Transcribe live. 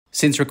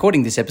Since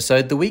recording this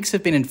episode, the Whigs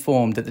have been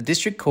informed that the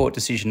District Court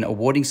decision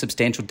awarding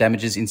substantial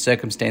damages in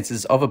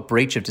circumstances of a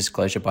breach of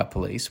disclosure by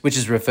police, which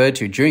is referred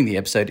to during the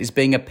episode, is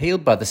being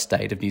appealed by the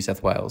State of New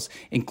South Wales,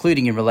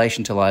 including in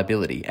relation to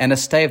liability, and a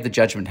stay of the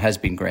judgment has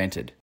been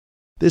granted.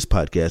 This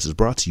podcast is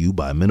brought to you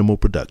by Minimal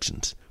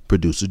Productions.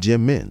 Producer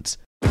Jim Menz.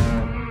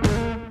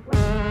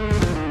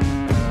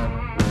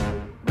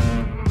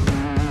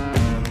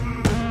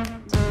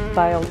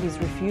 Bail is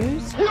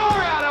refused. You're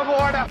out of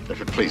order! If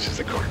it pleases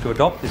the court. To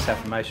adopt this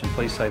affirmation,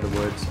 please say the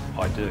words,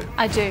 I do.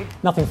 I do.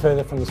 Nothing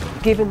further from this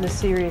court. Given the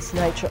serious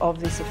nature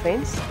of this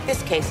offence,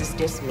 this case is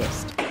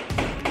dismissed.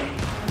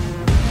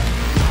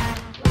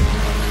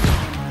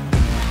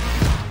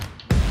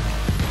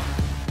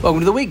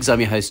 Welcome to The Whigs,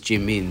 I'm your host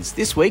Jim Menz.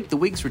 This week, The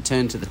Whigs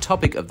return to the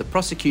topic of the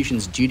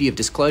prosecution's duty of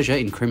disclosure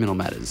in criminal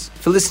matters.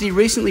 Felicity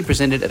recently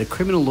presented at a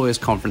criminal lawyers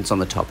conference on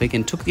the topic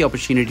and took the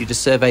opportunity to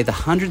survey the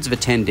hundreds of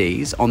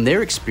attendees on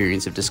their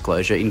experience of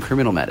disclosure in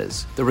criminal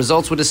matters. The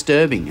results were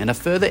disturbing and are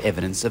further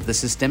evidence of the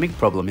systemic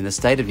problem in the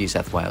state of New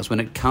South Wales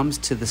when it comes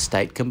to the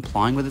state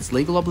complying with its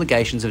legal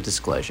obligations of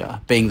disclosure,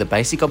 being the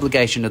basic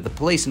obligation of the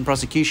police and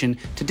prosecution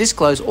to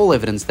disclose all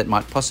evidence that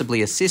might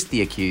possibly assist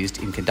the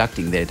accused in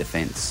conducting their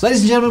defence. Ladies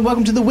and gentlemen,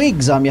 welcome to The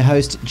Whigs. I'm your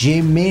host,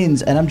 Jim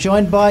Menz, and I'm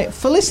joined by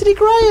Felicity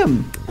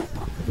Graham.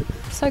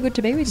 So good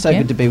to be with you. So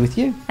good to be with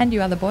you. And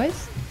you other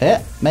boys.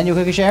 Yeah, Manuel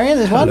Kokasharian,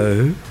 there's one.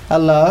 Hello.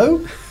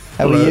 Hello.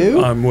 How are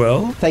you? I'm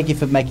well. Thank you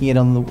for making it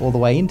all the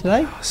way in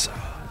today. Oh, so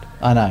hard.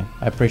 I know.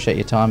 I appreciate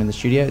your time in the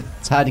studio.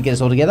 It's hard to get us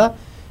all together.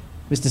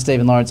 Mr.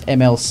 Stephen Lawrence,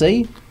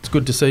 MLC. It's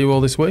good to see you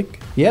all this week.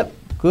 Yep,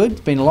 good.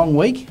 It's been a long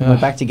week, and we're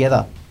back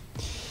together.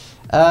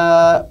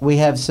 We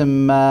have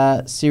some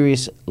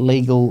serious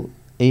legal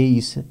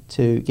ease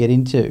to get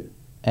into,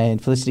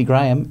 and Felicity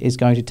Graham is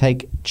going to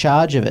take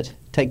charge of it.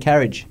 Take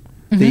carriage.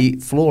 Mm-hmm. The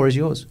floor is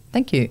yours.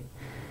 Thank you.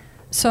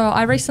 So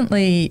I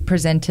recently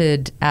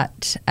presented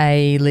at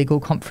a legal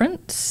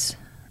conference.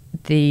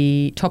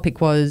 The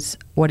topic was,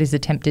 what is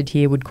attempted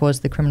here would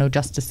cause the criminal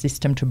justice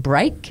system to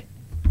break,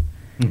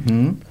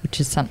 which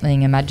is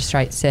something a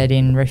magistrate said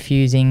in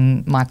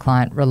refusing my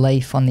client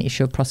relief on the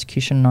issue of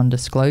prosecution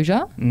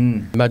non-disclosure.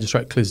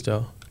 Magistrate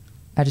Clisdell.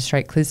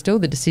 Magistrate Clisdell.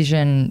 The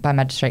decision by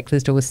Magistrate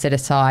Clisdell was set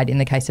aside in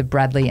the case of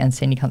Bradley and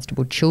Senior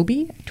Constable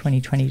Chilby,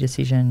 2020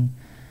 decision,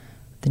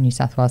 the New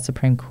South Wales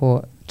Supreme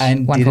Court.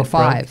 And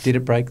 145. Did it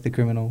break the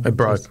criminal? It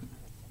broke.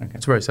 Okay.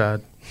 It's very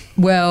sad.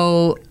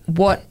 Well,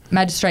 what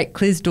Magistrate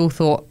Clisdell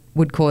thought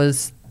would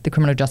cause the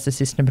criminal justice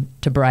system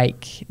to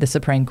break, the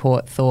Supreme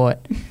Court thought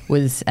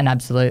was an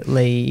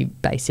absolutely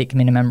basic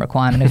minimum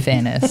requirement of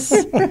fairness.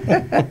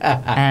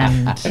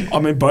 And I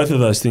mean, both of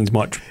those things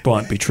might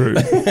be true.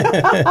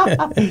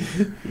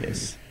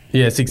 Yes.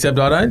 Yes, except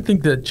I don't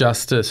think that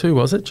Justice, who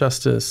was it?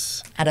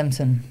 Justice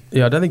Adamson.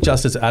 Yeah, I don't think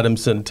Justice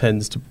Adamson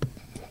tends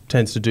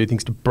to do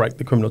things to break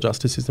the criminal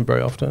justice system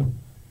very often.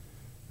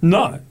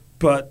 No,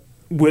 but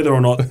whether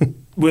or not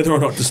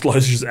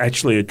disclosure is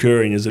actually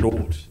occurring as it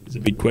ought is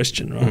a big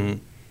question, right? Mm.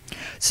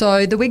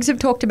 So the Whigs have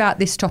talked about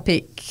this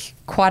topic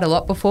quite a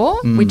lot before.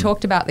 We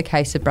talked about the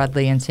case of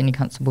Bradley and Senior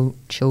Constable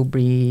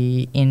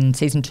Chilby in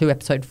Season 2,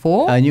 Episode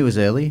 4. I knew it was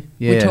early.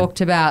 Yeah. We talked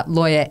about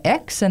Lawyer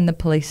X and the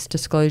police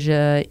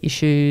disclosure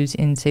issues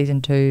in Season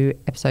 2,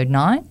 Episode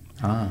 9.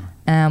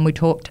 And we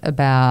talked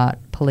about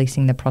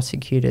policing the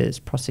prosecutors,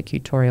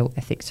 prosecutorial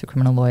ethics for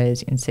criminal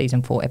lawyers in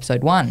Season 4,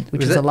 Episode 1,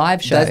 which is a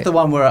live show. That's the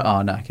one where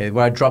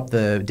I dropped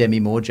the Demi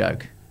Moore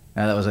joke.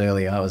 No, that was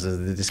earlier. That was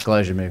the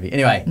disclosure movie.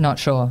 Anyway. Not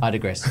sure. I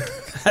digress.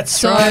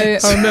 That's right.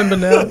 I remember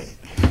now.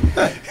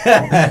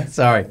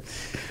 Sorry.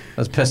 That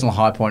was a personal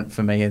high point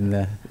for me in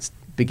the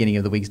beginning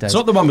of the Whigs days. It's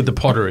not the one with the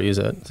pottery, is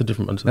it? It's a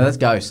different one. No, that's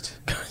Ghost.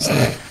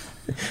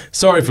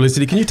 Sorry,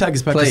 Felicity. Can you take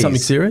us back to something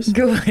serious?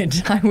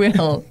 Good, I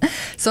will.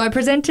 So I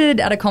presented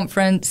at a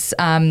conference,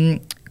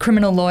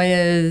 criminal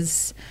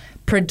lawyers,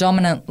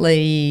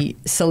 predominantly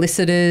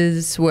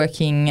solicitors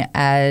working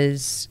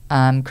as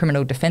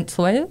criminal defence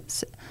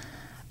lawyers,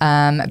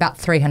 about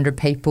 300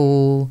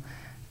 people,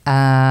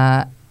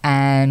 and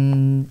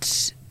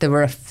there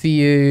were a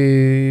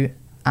few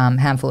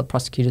handful of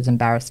prosecutors and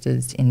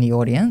barristers in the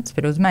audience,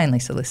 but it was mainly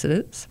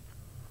solicitors.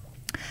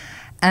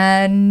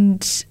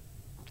 And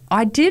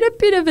I did a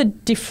bit of a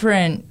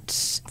different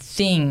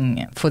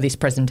thing for this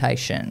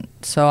presentation.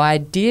 So I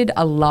did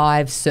a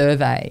live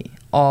survey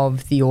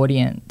of the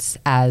audience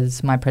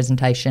as my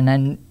presentation,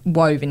 and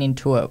woven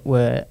into it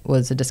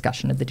was a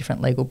discussion of the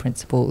different legal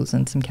principles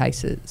and some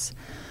cases.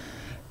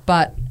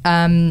 But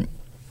the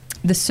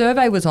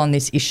survey was on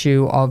this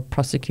issue of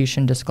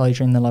prosecution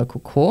disclosure in the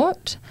local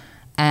court,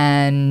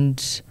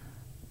 and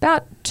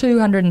about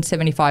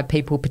 275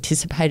 people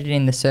participated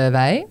in the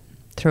survey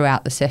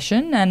throughout the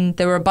session, and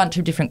there were a bunch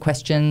of different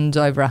questions.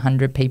 Over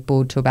 100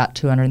 people to about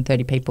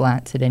 230 people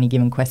answered any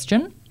given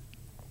question.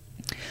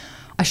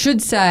 I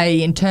should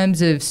say, in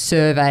terms of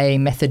survey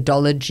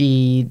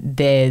methodology,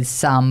 there's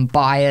some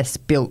bias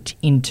built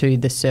into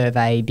the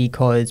survey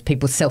because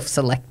people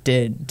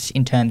self-selected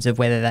in terms of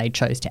whether they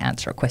chose to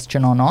answer a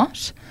question or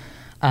not.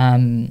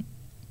 And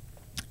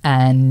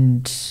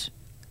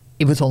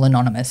it was all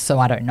anonymous, so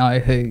I don't know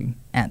who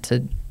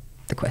answered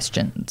the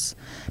questions,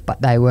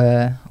 but they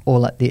were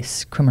all at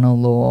this criminal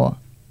law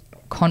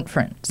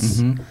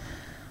conference. Mm-hmm.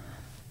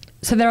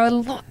 So there are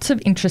lots of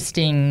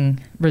interesting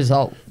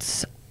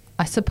results.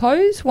 I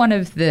suppose one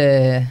of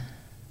the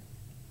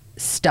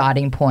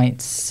starting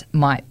points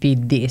might be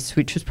this,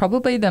 which was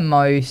probably the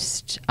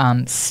most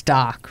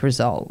stark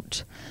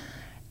result.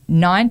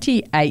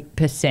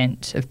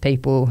 98% of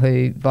people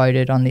who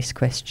voted on this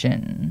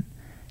question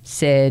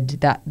said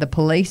that the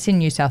police in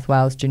New South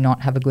Wales do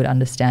not have a good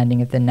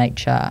understanding of the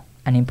nature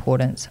and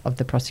importance of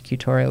the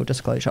prosecutorial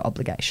disclosure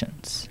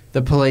obligations.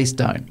 The police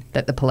don't.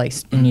 That the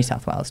police in New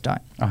South Wales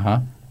don't. Uh-huh.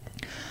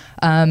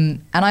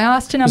 And I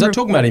asked a number Was that of...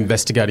 talking about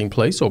investigating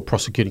police or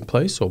prosecuting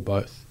police or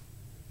both?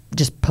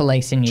 Just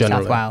police in New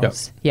Generally, South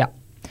Wales. Yeah.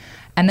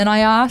 And then I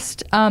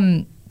asked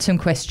some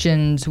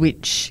questions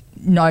which,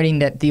 noting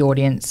that the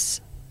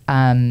audience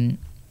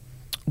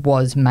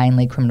was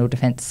mainly criminal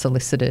defence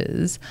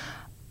solicitors,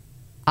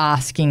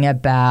 asking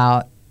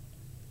about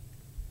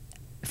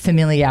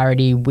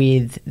familiarity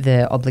with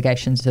the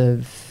obligations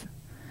of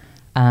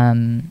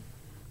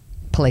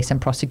police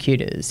and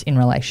prosecutors in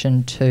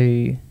relation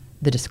to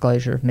the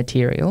disclosure of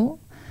material,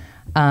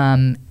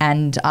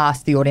 and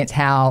asked the audience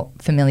how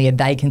familiar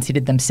they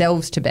considered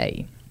themselves to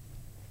be.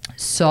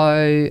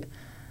 So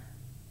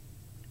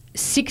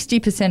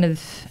 60%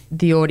 of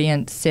the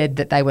audience said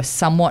that they were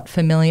somewhat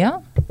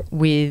familiar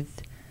with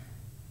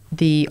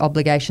the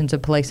obligations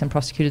of police and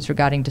prosecutors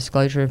regarding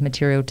disclosure of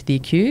material to the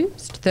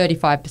accused.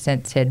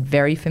 35% said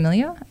very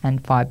familiar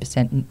and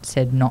 5%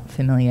 said not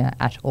familiar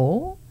at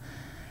all.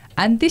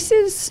 And this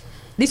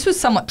was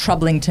somewhat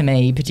troubling to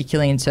me,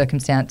 particularly in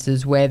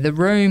circumstances where the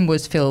room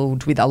was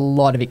filled with a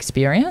lot of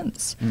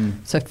experience.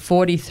 So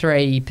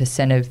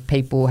 43% of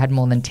people had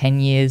more than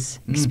 10 years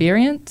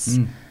experience.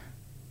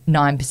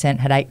 9%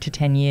 had 8 to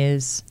 10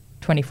 years.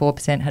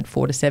 24% had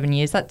 4 to 7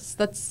 years.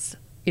 That's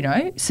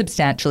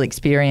substantial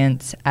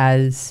experience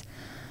as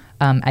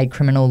a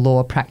criminal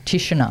law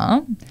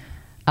practitioner.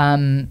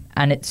 And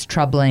it's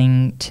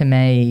troubling to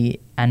me,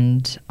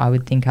 and I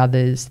would think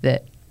others,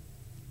 that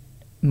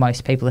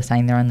most people are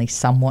saying they're only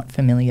somewhat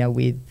familiar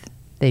with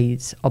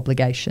these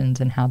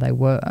obligations and how they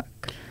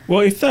work.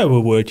 Well, if they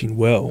were working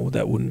well,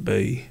 that wouldn't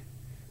be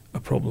a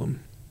problem.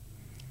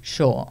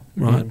 Sure.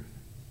 Right.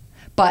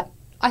 But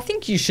I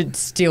think you should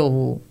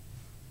still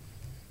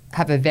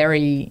have a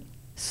very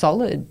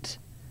solid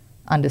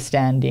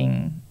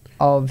understanding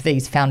of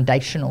these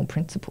foundational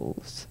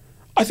principles.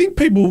 I think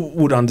people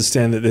would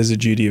understand that there's a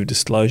duty of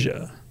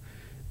disclosure,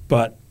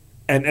 but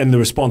and the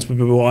response would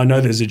be, well, I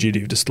know there's a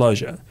duty of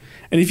disclosure.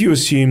 And if you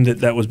assume that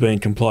that was being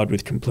complied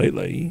with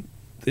completely,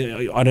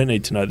 I don't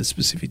need to know the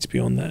specifics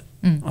beyond that,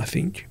 I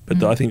think.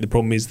 But I think the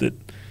problem is that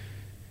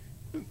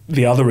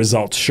the other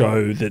results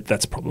show that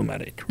that's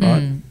problematic,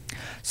 right?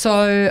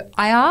 So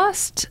I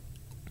asked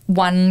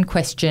one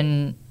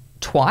question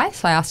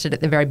twice. I asked it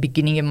at the very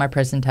beginning of my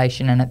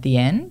presentation and at the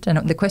end.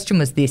 And the question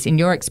was this: in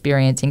your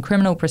experience in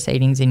criminal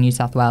proceedings in New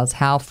South Wales,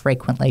 how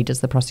frequently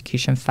does the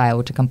prosecution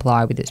fail to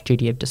comply with its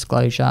duty of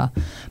disclosure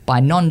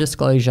by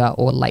non-disclosure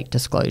or late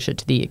disclosure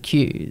to the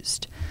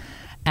accused?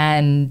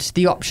 And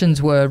the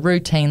options were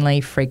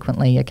routinely,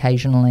 frequently,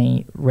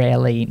 occasionally,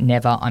 rarely,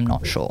 never, I'm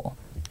not sure.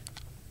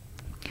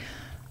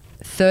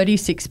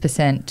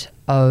 36%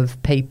 of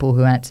people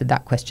who answered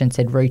that question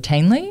said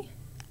routinely,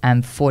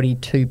 and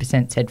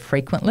 42% said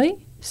frequently.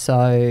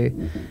 So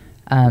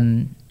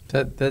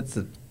that's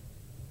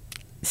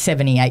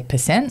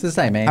 78% it's the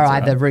same answer, are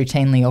either right?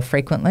 routinely or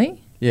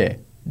frequently. Yeah.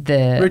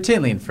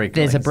 Routinely and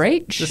frequently. There's a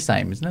breach. It's the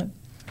same, isn't it?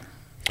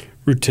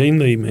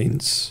 Routinely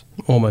means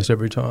Almost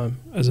every time.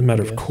 as a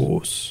matter of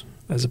course,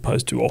 as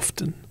opposed to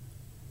often.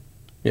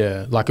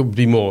 Yeah, like it would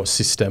be more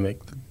systemic.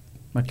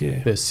 Yeah.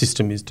 Their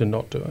system is to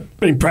not do it.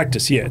 But in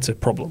practice, yeah, it's a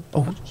problem.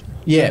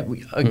 Yeah,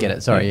 I get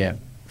it. Sorry, yeah.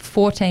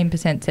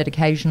 14% said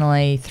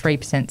occasionally,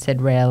 3%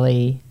 said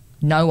rarely,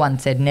 no one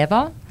said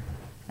never,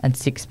 and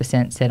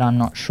 6% said I'm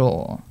not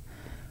sure.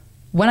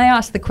 When I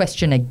asked the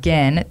question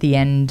again at the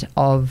end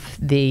of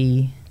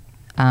the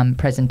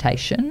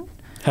presentation...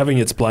 Having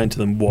explained to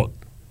them what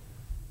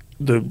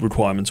the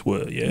requirements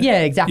were, yeah?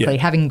 Yeah, exactly.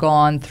 Yeah. Having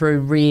gone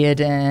through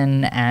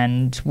Reardon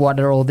and what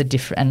are all the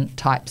different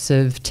types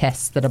of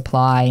tests that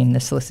apply in the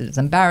solicitors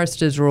and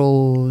barristers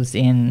rules,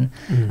 in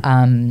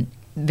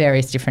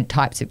various different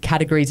types of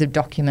categories of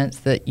documents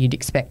that you'd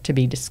expect to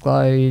be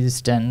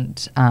disclosed,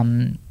 and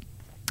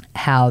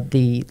how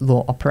the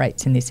law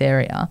operates in this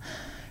area.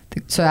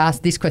 So I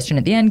asked this question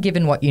at the end: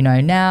 given what you know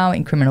now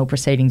in criminal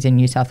proceedings in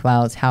New South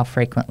Wales, how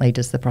frequently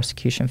does the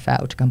prosecution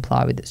fail to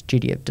comply with its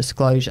duty of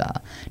disclosure?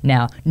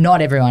 Now,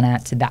 not everyone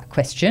answered that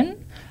question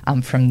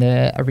from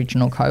the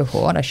original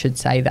cohort, I should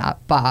say that,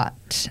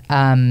 but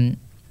 59%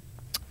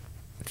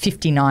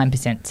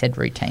 said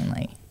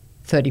routinely,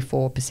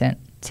 34%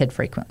 said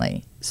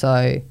frequently.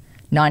 So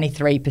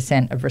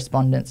 93% of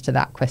respondents to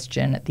that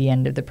question at the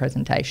end of the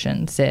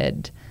presentation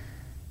said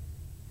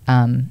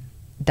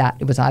that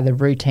it was either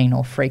routine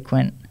or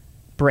frequent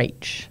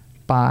breach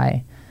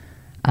by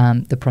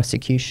the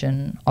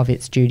prosecution of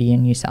its duty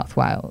in New South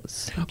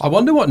Wales. I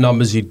wonder what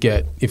numbers you'd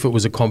get if it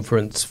was a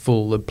conference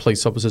full of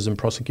police officers and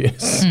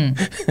prosecutors.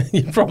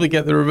 You'd probably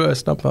get the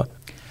reverse number.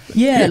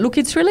 Yeah, look,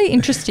 it's really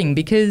interesting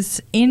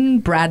because in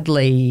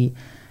Bradley,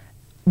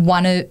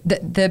 one of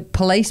the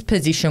police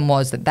position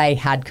was that they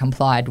had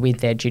complied with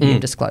their duty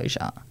of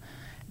disclosure,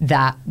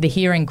 that the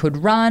hearing could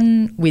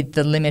run with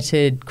the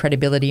limited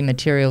credibility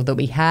material that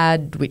we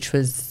had, which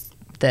was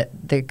that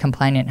the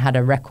complainant had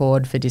a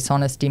record for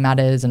dishonesty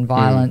matters and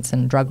violence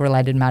and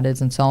drug-related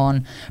matters and so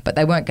on, but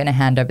they weren't going to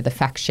hand over the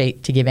fact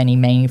sheet to give any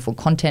meaningful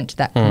content to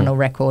that criminal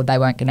record. They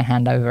weren't going to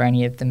hand over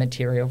any of the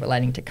material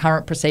relating to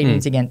current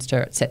proceedings against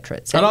her, et cetera,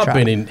 et cetera. And I've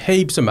been in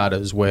heaps of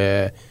matters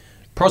where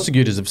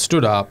prosecutors have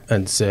stood up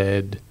and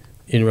said,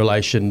 in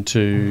relation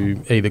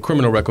to either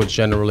criminal records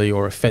generally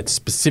or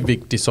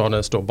offence-specific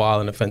dishonest or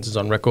violent offences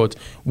on records,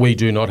 we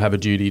do not have a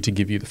duty to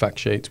give you the fact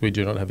sheets. We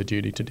do not have a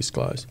duty to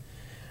disclose.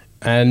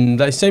 And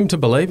they seem to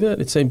believe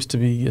it. It seems to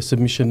be a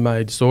submission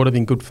made sort of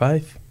in good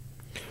faith.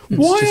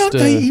 Why aren't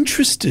they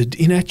interested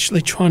in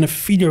actually trying to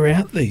figure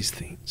out these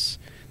things?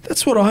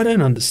 That's what I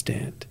don't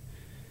understand.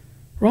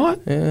 Right?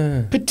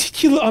 Yeah.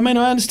 I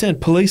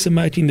understand police are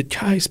making the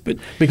case, but...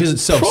 Because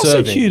it's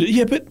self-serving.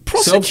 Yeah, but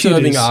prosecutors...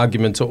 Self-serving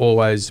arguments are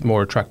always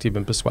more attractive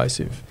and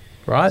persuasive,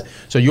 right?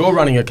 So you're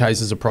running a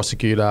case as a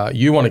prosecutor.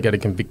 You want to get a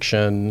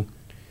conviction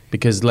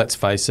because, let's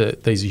face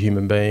it, these are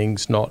human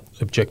beings, not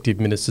objective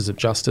ministers of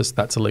justice.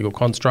 That's a legal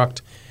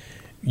construct.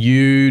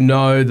 You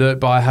know that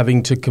by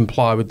having to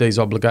comply with these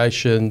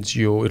obligations,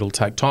 it'll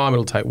take time,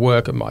 it'll take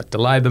work, it might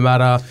delay the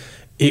matter.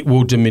 It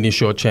will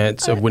diminish your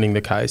chance of winning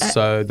the case.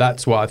 So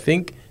that's why I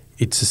think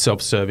it's a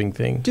self-serving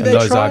thing. Do they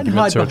try and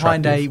hide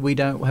behind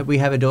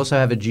we also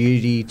have a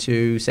duty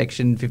to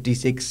Section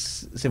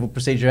 56 Civil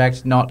Procedure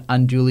Act, not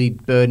unduly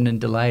burden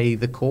and delay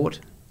the court?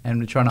 And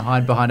we're trying to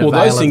hide behind a veil of that?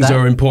 Well, those things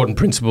are important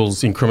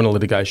principles in criminal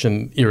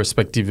litigation,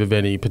 irrespective of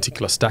any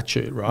particular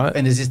statute, right?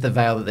 And is this the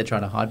veil that they're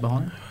trying to hide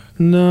behind?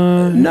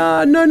 No,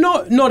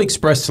 not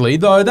expressly,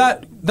 though.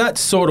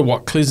 That's sort of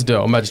what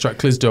Magistrate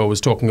Clisdell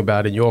was talking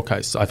about in your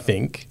case, I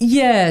think.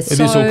 Yeah, This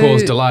will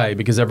cause delay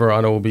because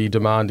everyone will be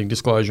demanding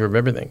disclosure of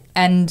everything.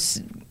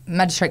 And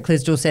Magistrate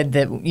Clisdell said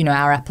that,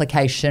 our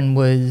application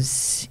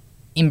was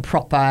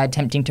improper,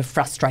 attempting to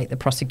frustrate the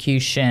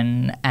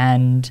prosecution,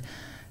 and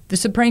the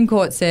Supreme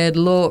Court said,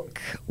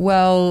 look,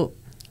 well,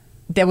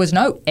 there was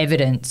no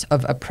evidence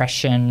of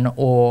oppression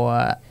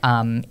or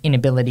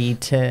inability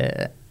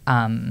to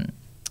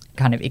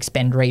kind of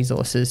expend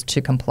resources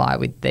to comply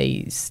with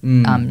these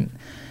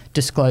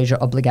disclosure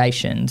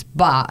obligations.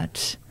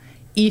 But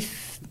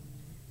if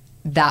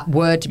that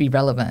were to be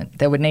relevant,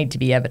 there would need to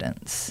be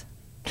evidence.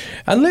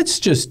 And let's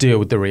just deal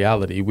with the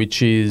reality,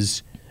 which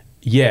is,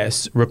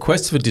 yes,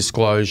 requests for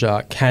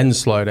disclosure can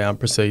slow down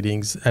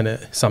proceedings, and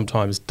it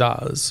sometimes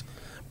does,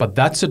 but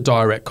that's a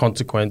direct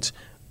consequence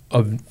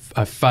of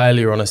a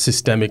failure on a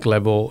systemic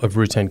level of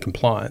routine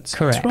compliance.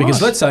 Correct.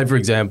 Because let's say, for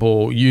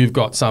example, you've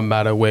got some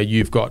matter where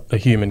you've got a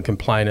human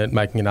complainant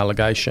making an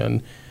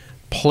allegation.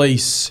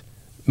 Police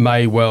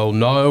may well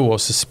know or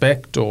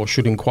suspect or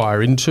should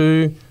inquire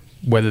into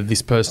whether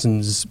this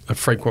person's a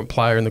frequent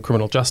player in the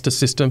criminal justice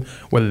system,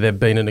 whether they've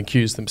been an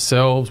accused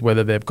themselves,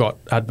 whether they've got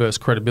adverse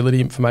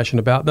credibility information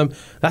about them.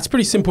 That's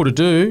pretty simple to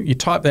do. You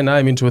type their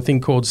name into a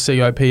thing called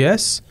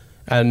COPS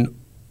and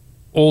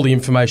all the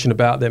information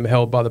about them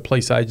held by the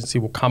police agency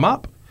will come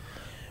up.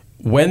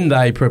 When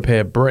they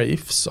prepare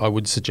briefs, I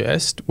would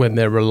suggest, when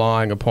they're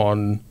relying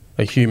upon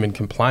a human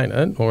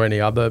complainant or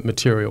any other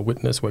material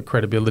witness where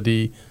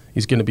credibility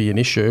is going to be an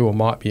issue or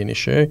might be an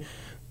issue,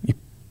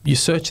 you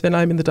search their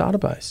name in the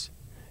database.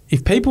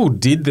 If people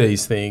did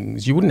these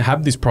things, you wouldn't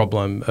have this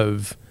problem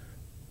of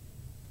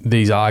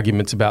these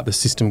arguments about the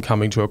system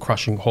coming to a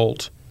crushing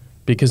halt,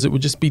 because it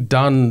would just be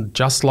done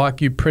just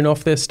like you print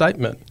off their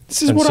statement.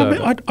 This is what I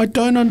mean. I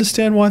don't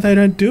understand why they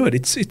don't do it.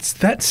 It's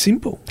that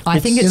simple. I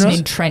think it's an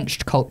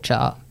entrenched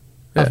culture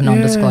of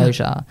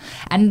non-disclosure.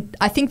 And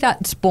I think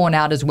that's borne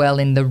out as well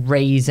in the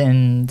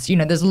reasons.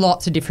 There's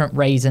lots of different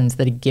reasons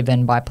that are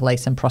given by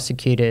police and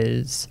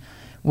prosecutors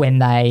when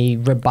they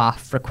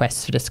rebuff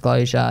requests for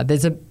disclosure.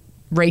 There's a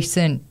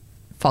recent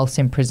false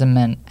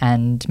imprisonment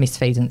and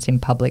misfeasance in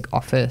public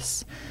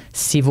office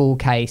civil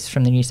case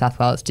from the New South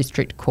Wales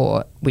District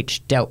Court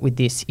which dealt with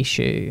this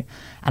issue.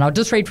 And I'll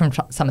just read from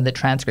some of the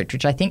transcript,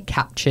 which I think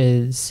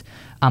captures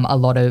a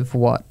lot of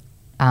what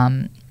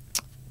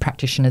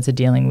practitioners are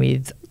dealing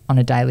with on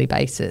a daily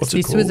basis.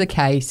 This was a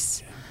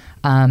case...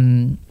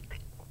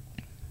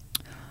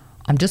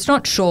 I'm just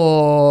not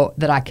sure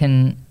that I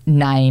can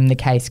name the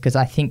case because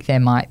I think there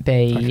might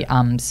be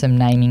some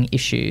naming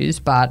issues,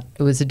 but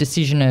it was a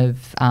decision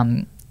of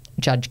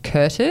Judge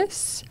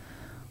Curtis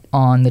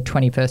on the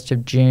 21st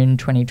of June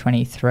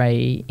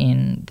 2023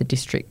 in the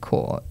District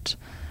Court.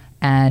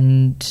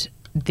 And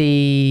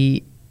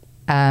the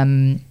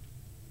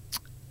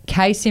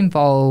case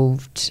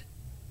involved,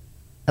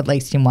 at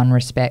least in one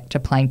respect, a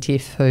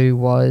plaintiff who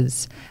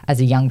was,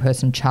 as a young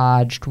person,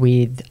 charged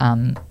with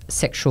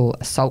sexual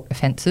assault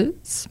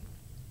offences.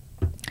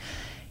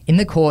 in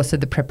the course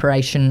of the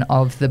preparation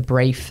of the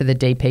brief for the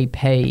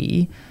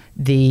DPP,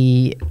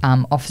 the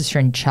officer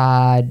in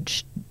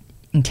charge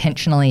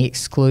intentionally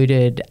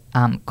excluded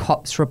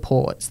COPS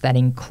reports that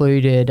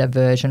included a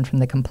version from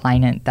the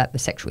complainant that the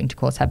sexual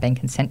intercourse had been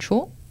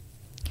consensual.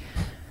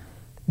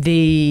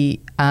 The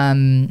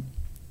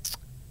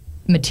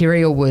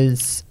material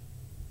was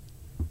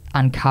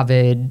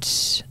uncovered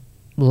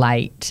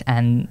late,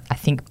 and I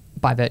think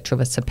by virtue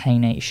of a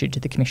subpoena issued to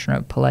the Commissioner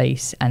of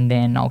Police, and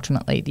then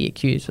ultimately the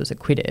accused was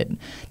acquitted.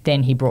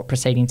 Then he brought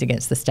proceedings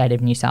against the State of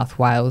New South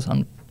Wales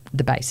on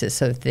the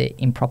basis of the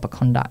improper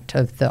conduct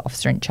of the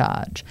officer in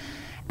charge.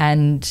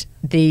 And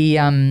the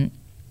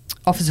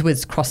officer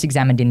was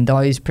cross-examined in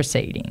those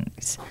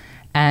proceedings,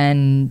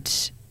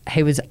 and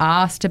he was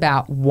asked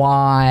about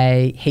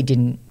why he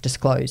didn't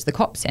disclose the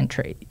COPS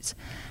entries.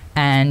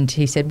 And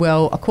he said,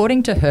 well,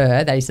 according to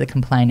her, that is the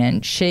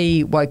complainant,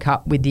 she woke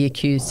up with the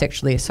accused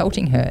sexually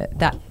assaulting her.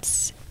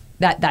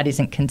 That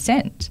isn't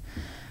consent.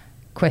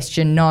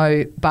 Question,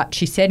 no, but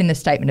she said in the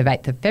statement of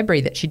 8th of February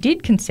that she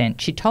did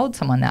consent. She told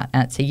someone that.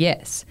 Answer,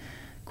 yes.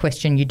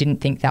 Question, you didn't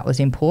think that was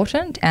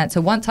important?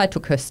 Answer, once I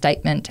took her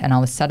statement and I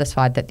was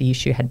satisfied that the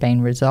issue had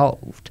been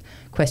resolved.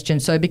 Question,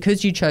 so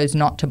because you chose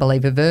not to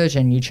believe a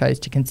version, you chose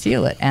to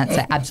conceal it?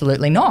 Answer,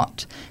 absolutely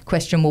not.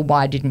 Question, well,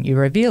 why didn't you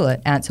reveal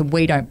it? Answer,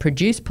 we don't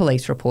produce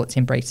police reports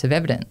in briefs of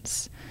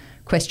evidence.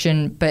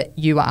 Question, but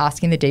you were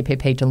asking the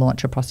DPP to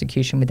launch a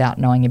prosecution without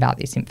knowing about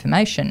this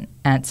information.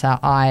 Answer,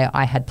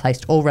 I had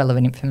placed all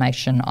relevant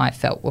information I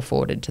felt were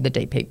forwarded to the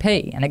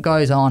DPP. And it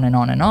goes on and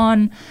on and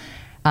on.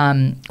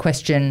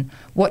 Question,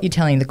 what you're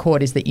telling the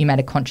court is that you made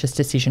a conscious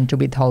decision to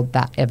withhold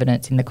that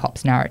evidence in the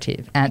COPS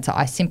narrative. Answer,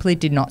 I simply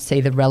did not see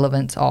the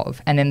relevance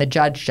of. And then the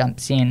judge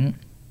jumps in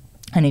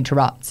and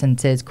interrupts and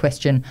says,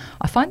 question,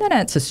 I find that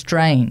answer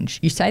strange.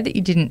 You say that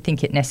you didn't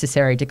think it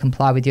necessary to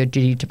comply with your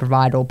duty to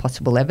provide all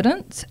possible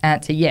evidence.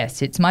 Answer,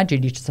 yes, it's my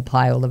duty to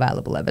supply all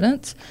available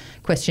evidence.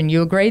 Question,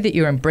 you agree that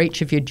you're in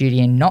breach of your duty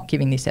in not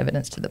giving this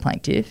evidence to the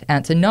plaintiff.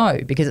 Answer, no,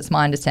 because it's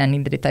my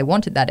understanding that if they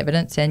wanted that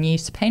evidence, then you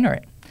subpoena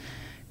it.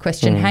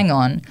 Question, hang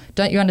on,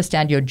 don't you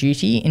understand your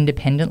duty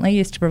independently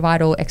is to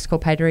provide all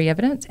exculpatory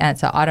evidence?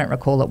 Answer, I don't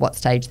recall at what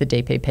stage the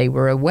DPP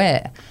were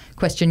aware.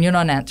 Question, you're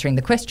not answering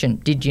the question.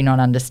 Did you not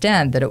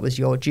understand that it was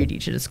your duty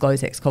to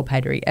disclose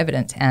exculpatory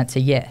evidence? Answer,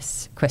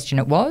 yes. Question,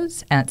 it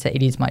was? Answer,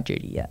 it is my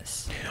duty,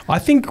 yes. I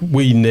think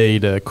we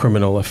need a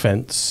criminal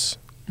offence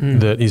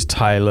that is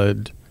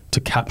tailored to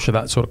capture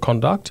that sort of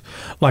conduct.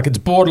 Like, it's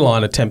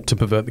borderline attempt to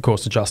pervert the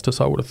course of justice,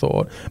 I would have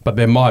thought, but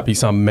there might be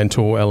some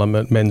mental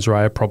element, mens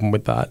rea problem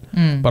with that.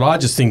 But I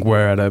just think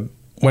we're at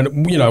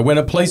when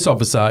a police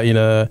officer in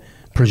a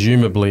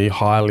presumably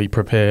highly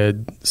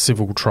prepared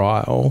civil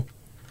trial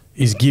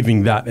is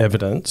giving that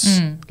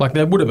evidence, like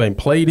there would have been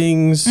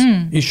pleadings,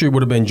 issue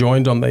would have been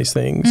joined on these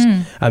things,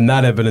 and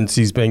that evidence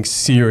is being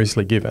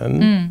seriously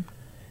given.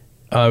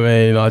 I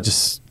mean,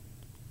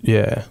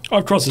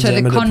 I've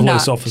cross-examined a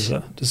police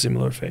officer to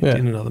similar effect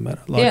in another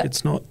matter.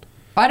 It's not...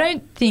 I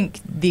don't think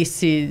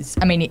this is...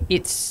 I mean,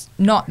 it's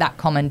not that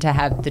common to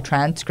have the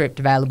transcript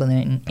available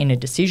in a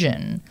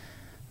decision,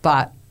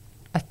 but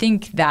I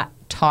think that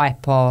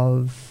type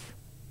of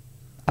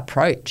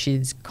approach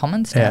is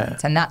common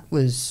sense, and that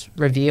was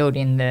revealed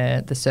in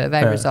the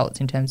survey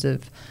results in terms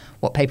of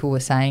what people were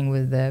saying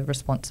with the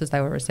responses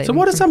they were receiving. So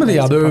what are some of the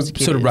other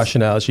sort of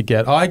rationales you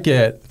get? I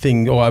get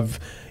I've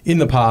in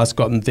the past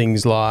gotten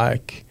things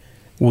like,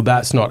 well,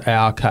 that's not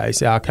our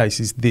case. Our case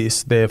is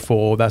this,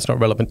 therefore that's not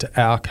relevant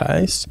to our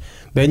case.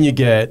 Then you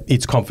get,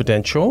 it's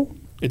confidential.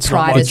 It's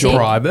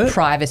private.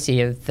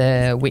 Privacy of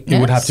the witness. It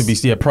would have to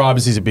be,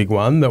 privacy is a big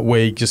one, that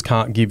we just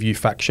can't give you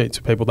fact sheets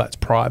of people. That's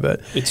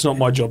private. It's not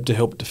my job to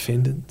help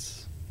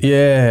defendants.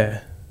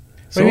 Yeah.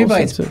 What do you mean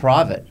by it's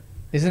private?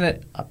 Isn't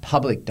it a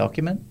public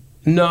document?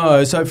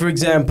 No. So, for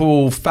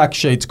example, fact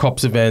sheets,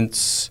 COPS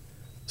events,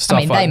 stuff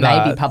like that. They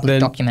may be public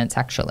documents,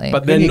 actually.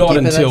 But they're not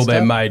until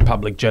they're made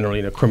public generally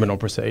in a criminal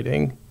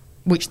proceeding.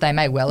 Which they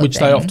may well have Which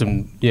they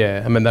often,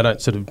 I mean, they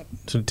don't sort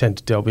of tend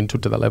to delve into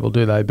it to that level,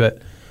 do they?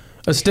 But,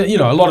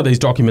 a lot of these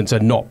documents are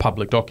not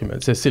public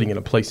documents. They're sitting in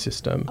a police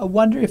system. I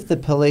wonder if the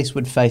police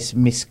would face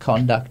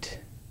misconduct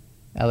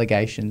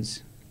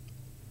allegations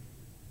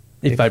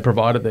if they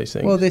provided these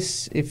things. Well,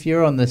 if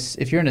you're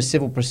in a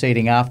civil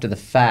proceeding after the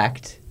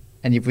fact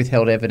and you've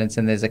withheld evidence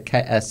and there's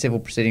a civil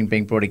proceeding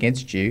being brought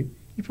against you,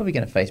 you're probably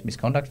going to face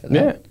misconduct for that.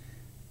 Yeah,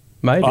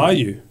 maybe. Are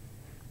you?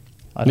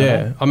 I don't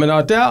know. I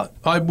mean,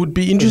 I would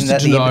be interested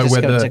to know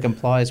whether to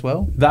comply as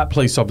well. That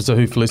police officer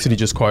who Felicity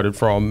just quoted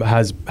from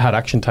has had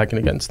action taken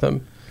against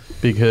them,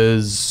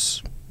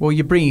 because... Well,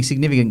 you're bringing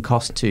significant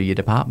cost to your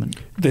department.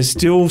 There's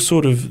still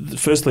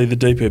firstly, the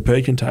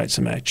DPP can take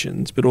some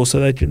actions, but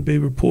also they can be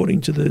reporting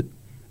to the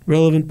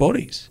relevant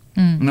bodies.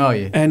 Oh,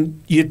 yeah.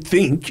 And you'd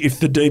think if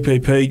the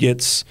DPP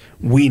gets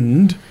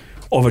wind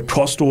of a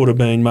cost order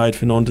being made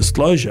for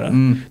non-disclosure,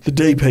 the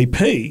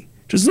DPP,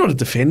 which is not a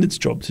defendant's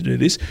job to do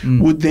this,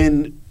 would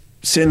then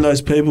send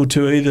those people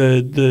to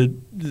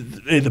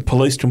either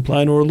police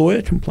complaint or a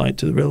lawyer complaint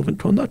to the relevant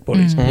conduct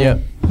bodies. Yeah.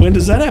 When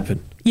does that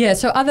happen? Yeah,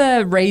 so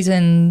other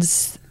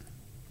reasons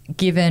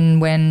given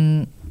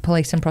when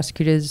police and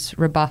prosecutors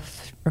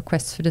rebuff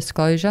requests for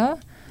disclosure.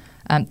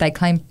 They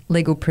claim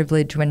legal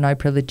privilege when no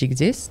privilege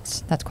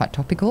exists. That's quite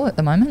topical at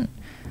the moment.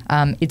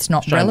 It's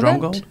not Australian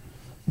relevant. Drum Gold?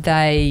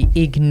 They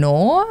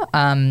ignore,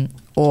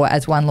 or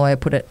as one lawyer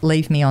put it,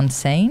 leave me on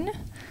scene.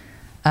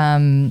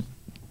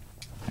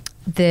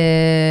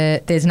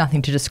 There's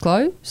nothing to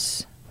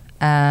disclose.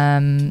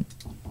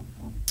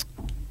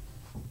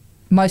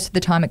 Most of the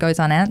time it goes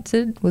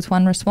unanswered was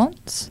one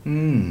response.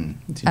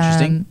 It's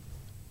interesting.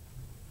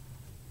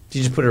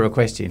 You just put a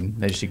request in,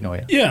 they just ignore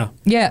you. Yeah.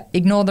 Yeah,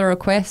 ignore the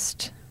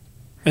request.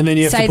 And then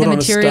you have Say to put the on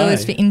material a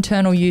is stay. for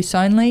internal use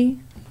only.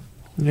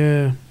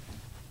 Yeah.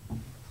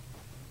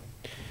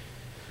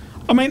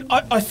 I mean,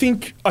 I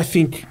think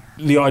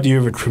the idea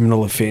of a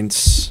criminal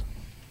offence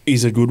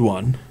is a good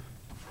one.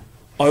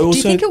 I also Do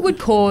you think it would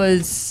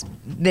cause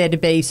there to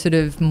be sort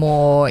of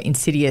more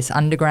insidious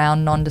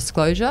underground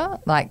non-disclosure?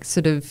 Like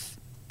sort of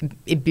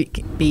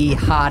it'd be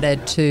harder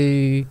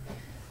to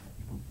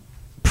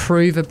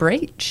prove a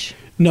breach?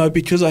 No,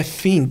 because I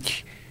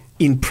think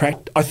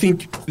I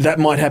think that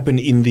might happen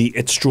in the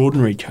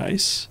extraordinary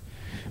case,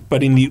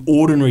 but in the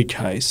ordinary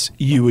case,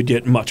 you would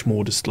get much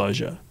more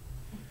disclosure.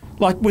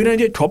 Like, we don't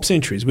get cops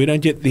entries. We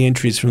don't get the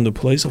entries from the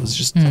police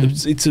office.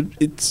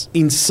 It's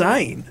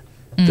insane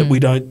that we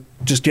don't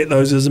just get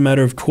those as a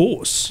matter of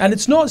course. And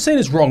it's not seen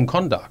as wrong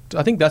conduct.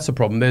 I think that's the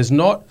problem. There's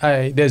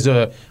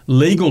a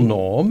legal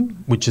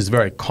norm, which is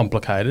very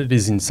complicated. It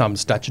is in some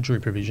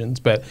statutory provisions,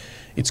 but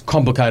it's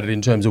complicated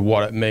in terms of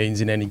what it means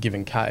in any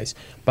given case.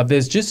 But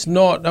there's just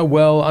not a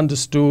well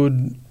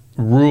understood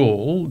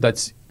rule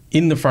that's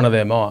in the front of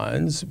their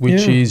minds,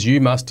 which is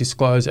you must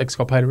disclose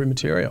exculpatory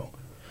material.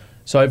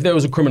 So if there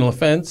was a criminal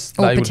offence,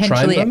 they would train them. Or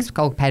potentially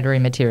exculpatory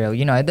material.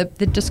 You know, the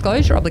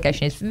disclosure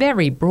obligation is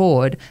very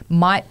broad,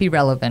 might be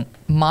relevant,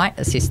 might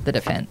assist the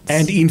defence.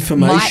 And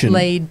information. Might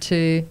lead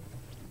to...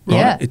 Right?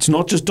 Yeah. It's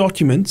not just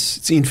documents,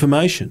 it's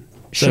information.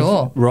 So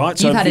Sure. right.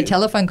 So You've had a if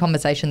telephone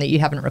conversation that you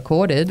haven't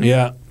recorded.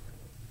 Yeah.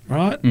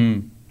 Right?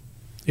 You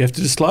have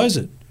to disclose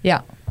it.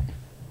 Yeah.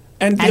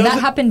 And that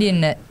happened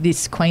in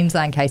this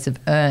Queensland case of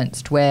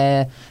Ernst,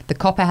 where the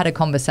copper had a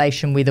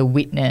conversation with a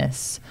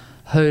witness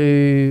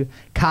who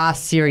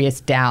cast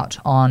serious doubt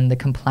on the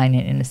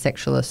complainant in a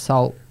sexual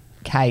assault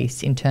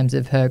case in terms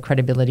of her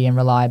credibility and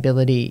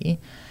reliability.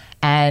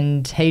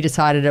 And he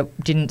decided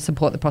it didn't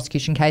support the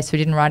prosecution case, so he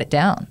didn't write it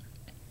down.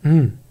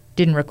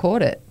 Didn't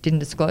record it, didn't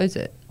disclose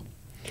it.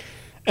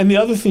 And the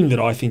other thing that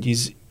I think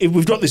is, if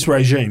we've got this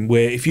regime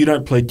where if you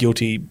don't plead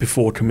guilty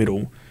before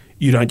committal,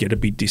 you don't get a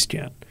big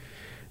discount.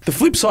 The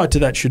flip side to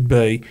that should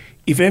be,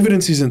 if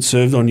evidence isn't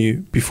served on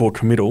you before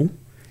committal,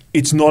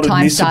 it's not Time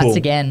admissible. starts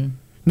again.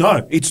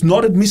 No, it's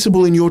not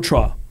admissible in your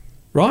trial,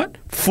 right?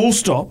 Full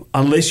stop,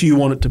 unless you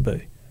want it to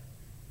be,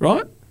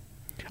 right?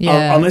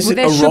 Yeah. Unless Well,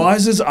 it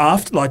arises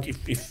after, like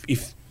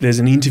if there's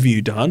an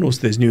interview done or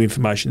there's new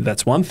information,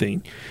 that's one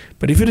thing.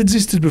 But if it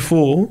existed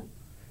before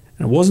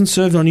and it wasn't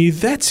served on you,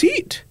 that's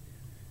it.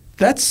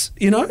 That's,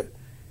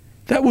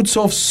 that would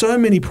solve so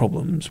many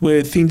problems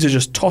where things are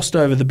just tossed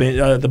over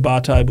the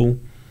bar table.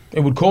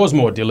 It would cause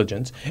more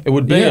diligence. It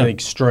would be an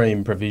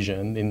extreme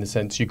provision in the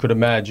sense you could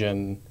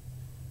imagine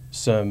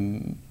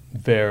some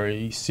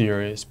very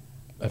serious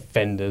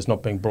offenders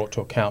not being brought to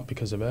account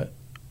because of it.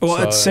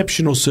 Or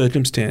exceptional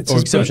circumstances. Or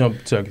exceptional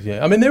circumstances,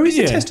 yeah. I mean, there is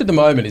a test at the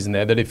moment, isn't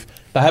there, that if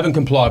they haven't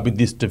complied with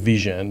this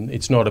division,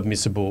 it's not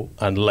admissible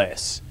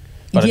unless.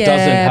 But it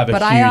doesn't have a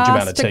huge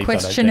amount of teeth. But I asked a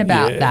question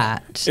about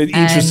that.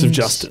 Interests of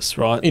justice,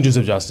 right? Interests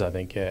of justice, I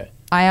think, yeah.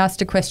 I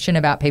asked a question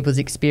about people's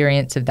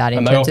experience of that in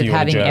And they terms offer of you an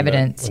having adjournment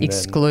evidence and then-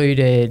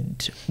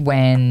 excluded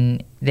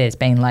when there's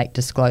been late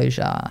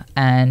disclosure,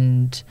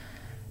 and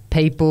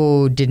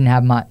people didn't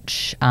have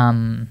much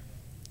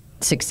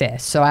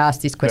success. So I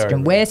asked this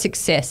question: where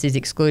success is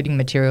excluding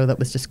material that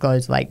was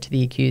disclosed late to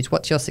the accused,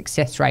 what's your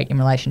success rate in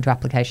relation to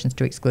applications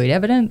to exclude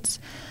evidence?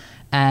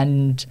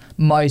 And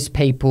most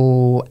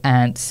people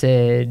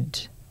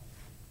answered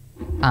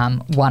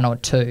 1 or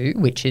 2,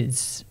 which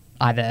is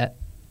either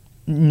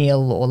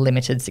nil or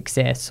limited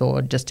success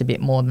or just a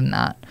bit more than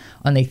that.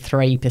 Only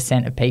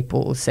 3% of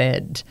people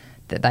said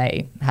that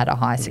they had a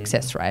high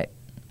success rate.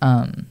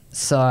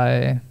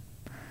 So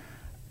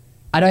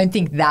I don't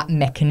think that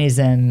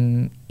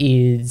mechanism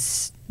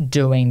is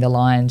doing the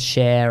lion's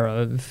share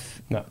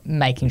of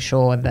making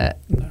sure that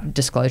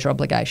disclosure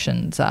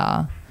obligations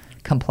are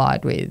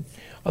complied with.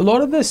 A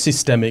lot of the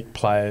systemic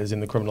players in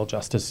the criminal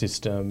justice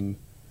system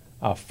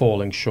are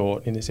falling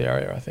short in this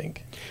area, I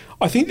think.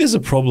 I think there's a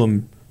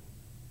problem.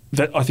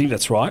 I think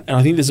that's right. And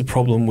I think there's a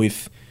problem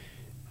with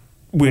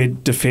where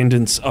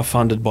defendants are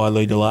funded by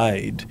legal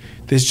aid.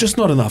 There's just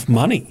not enough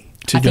money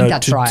to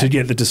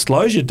get the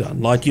disclosure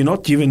done. Like, you're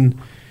not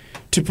given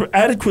to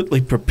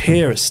adequately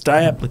prepare a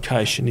stay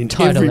application in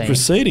every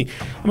proceeding.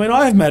 I mean,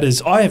 I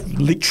have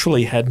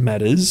literally had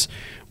matters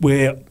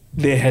where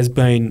there has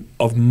been,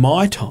 of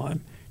my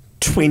time,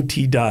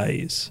 20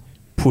 days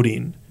put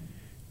in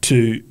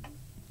to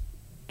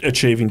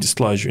achieving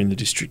disclosure in the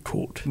district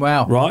court.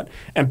 Wow. Right?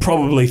 And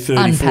probably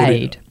 30,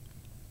 Unpaid. 40.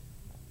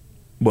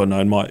 Well, no,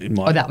 in my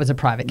Oh, that was a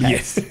private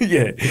case. yes,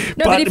 yeah.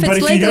 No, but if it's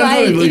you legal go to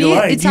aid, legal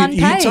aid, it's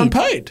unpaid. It's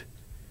unpaid,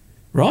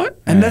 right?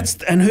 And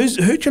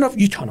who can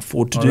you can't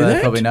afford to do They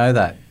that? probably know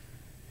that.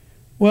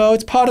 Well,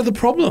 it's part of the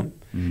problem.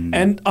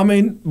 And I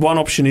mean, one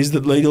option is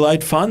that legal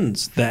aid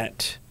funds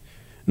that.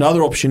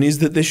 Another option is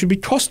that there should be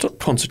cost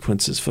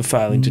consequences for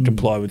failing to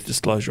comply with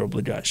disclosure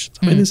obligations.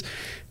 I mean, there's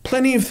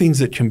plenty of things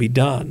that can be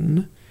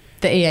done.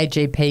 The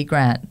EAGP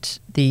grant,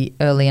 the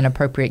Early and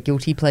Appropriate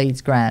Guilty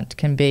Pleas grant,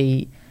 can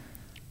be,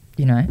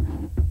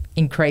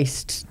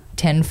 increased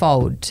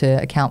tenfold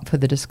to account for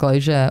the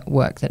disclosure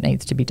work that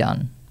needs to be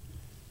done.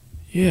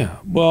 Yeah,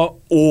 well,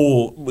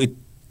 or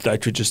they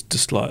could just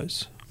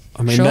disclose.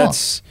 I mean, Sure.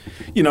 that's,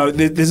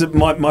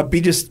 my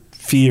biggest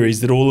fear is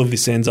that all of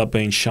this ends up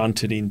being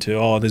shunted into,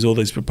 there's all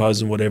these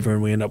proposals and whatever,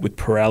 and we end up with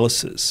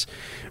paralysis.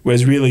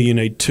 Whereas really you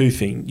need two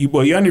things. You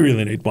only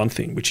really need one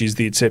thing, which is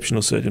the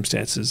exceptional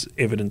circumstances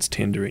evidence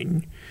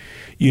tendering.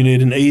 You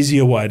need an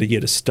easier way to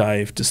get a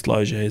stay if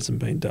disclosure hasn't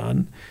been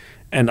done.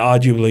 And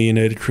arguably you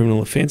need a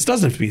criminal offence. It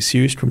doesn't have to be a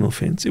serious criminal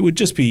offence. It would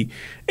just be,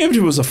 even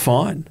if it was a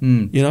fine,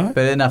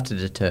 But enough to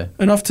deter.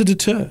 Enough to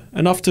deter.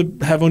 Enough to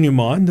have on your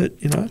mind that,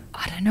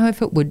 I don't know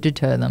if it would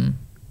deter them.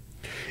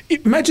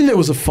 Imagine there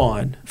was a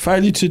fine.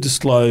 Failure to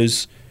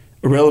disclose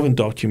a relevant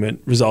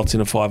document results in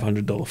a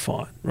 $500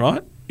 fine,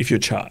 right? If you're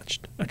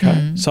charged,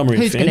 okay? Summary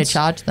Who's offence. going to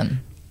charge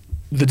them?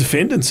 The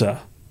defendants are.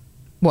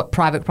 What,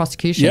 private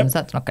prosecutions? Yep.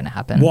 That's not going to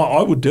happen. Why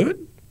I would do it.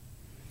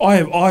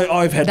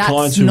 I've had That's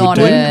clients who would not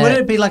do it. a-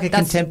 Wouldn't it be like a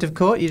That's- contempt of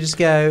court? You just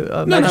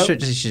go, magistrate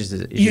just issues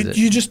it.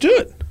 You just do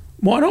it.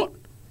 Why not?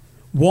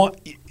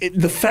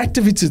 The fact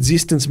of its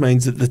existence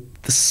means that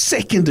the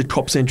second a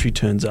cop's entry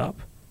turns up,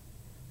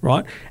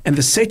 right, and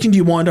the second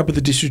you wind up at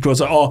the district court,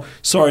 say,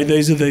 sorry,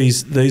 these are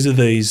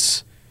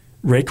these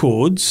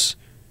records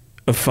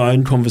of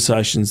phone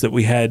conversations that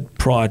we had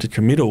prior to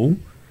committal.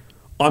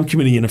 I'm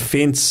committing an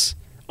offence.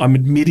 I'm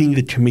admitting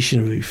the commission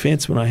of the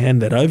offence when I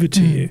hand that over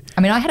to you.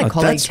 I mean, I had a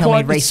colleague that's tell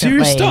me quite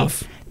serious recently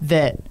stuff.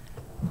 that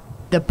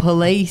the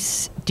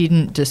police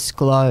didn't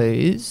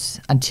disclose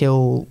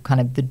until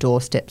kind of the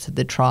doorsteps of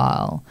the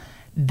trial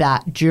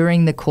that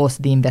during the course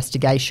of the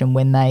investigation,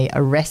 when they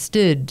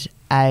arrested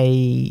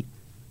a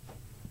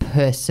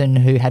person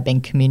who had been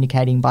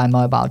communicating by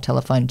mobile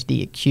telephone to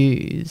the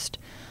accused,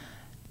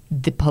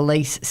 the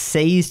police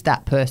seized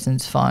that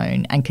person's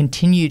phone and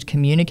continued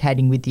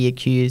communicating with the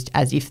accused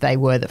as if they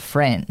were the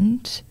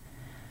friend.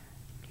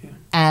 Yeah.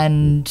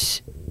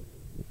 And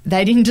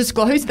they didn't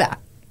disclose that.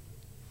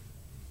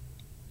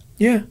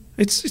 Yeah,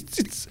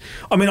 it's.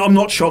 I mean, I'm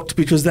not shocked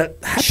because that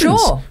happens.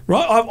 Sure.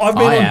 Right.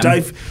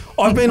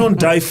 I've been on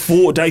day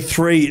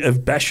 3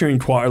 of Basher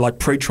inquiry, like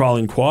pre-trial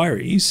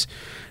inquiries,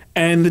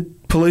 and the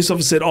police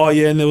officer said,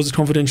 and there was a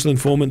confidential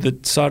informant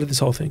that started this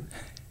whole thing.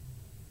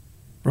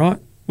 Right.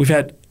 We've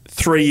had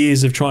 3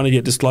 years of trying to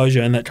get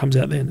disclosure, and that comes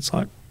out then. It's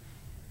like,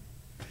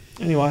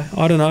 anyway,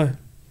 I don't know.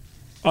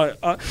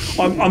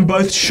 I'm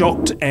both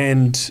shocked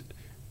and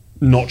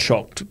not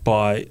shocked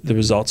by the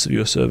results of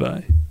your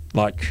survey.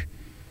 Like,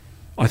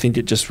 I think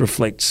it just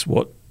reflects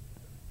what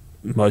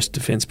most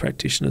defence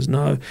practitioners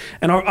know.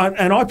 And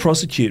I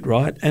prosecute,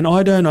 right? And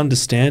I don't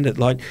understand it.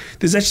 Like,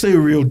 there's actually a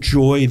real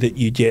joy that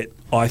you get,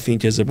 I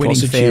think, as a Winning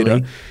prosecutor.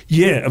 fairly.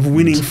 Yeah, of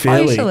winning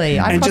fairly. Totally.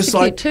 I and prosecute just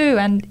like, too.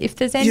 And if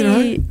there's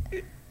any...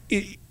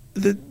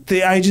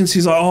 the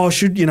agency's like,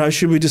 should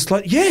we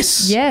disclose?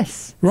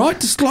 Yes. Right?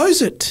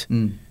 Disclose it.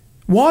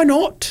 Why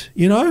not?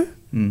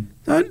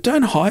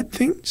 Don't hide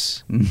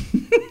things.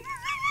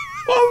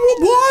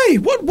 Why?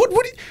 What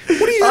do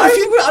you?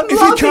 I'm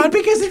laughing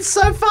because it's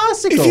so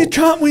farcical. If you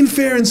can't win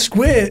fair and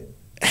square,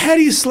 how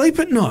do you sleep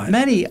at night?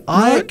 Manny,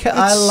 Right?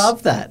 I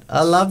love that.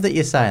 I love that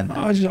you're saying that.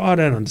 I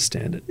don't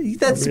understand it.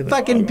 That's I really,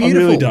 fucking I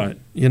beautiful. really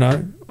don't.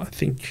 I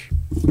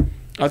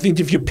think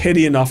if you're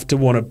petty enough to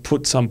want to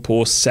put some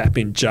poor sap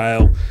in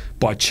jail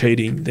by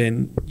cheating,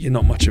 then you're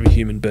not much of a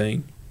human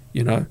being,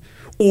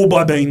 or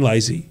by being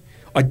lazy.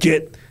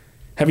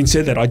 Having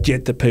said that, I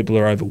get that people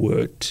are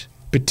overworked,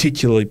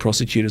 particularly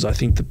prosecutors. I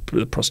think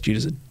the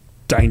prosecutors are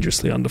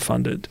dangerously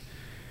underfunded.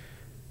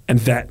 And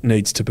that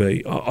needs to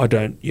be, I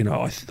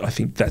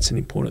think that's an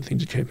important thing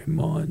to keep in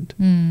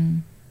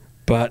mind.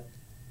 But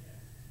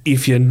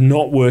if you're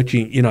not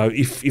working,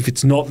 if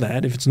it's not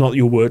that, if it's not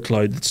your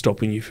workload that's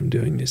stopping you from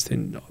doing this,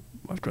 then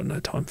I've got no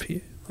time for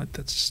you. Like,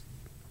 that's just...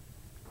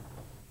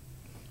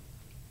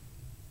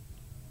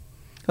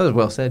 That was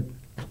well said.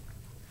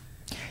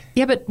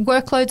 Yeah, but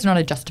workload's not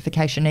a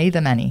justification either,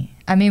 Manny.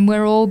 I mean,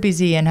 we're all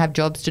busy and have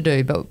jobs to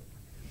do, but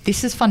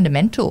this is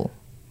fundamental.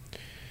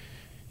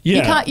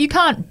 Yeah. You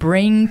can't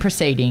bring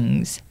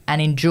proceedings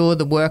and endure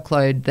the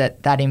workload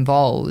that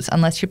involves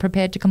unless you're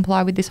prepared to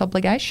comply with this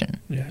obligation.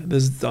 Yeah,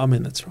 that's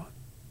right.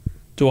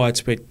 Do I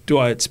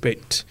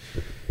expect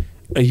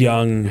a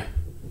young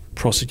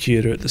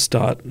prosecutor at the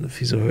start of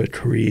his or her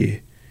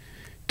career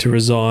to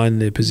resign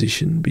their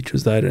position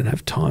because they don't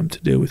have time to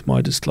deal with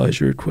my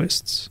disclosure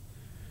requests?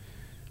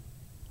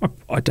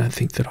 I don't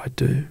think that I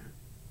do.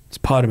 It's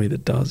part of me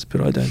that does,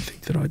 but I don't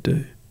think that I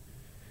do.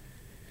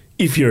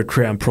 If you're a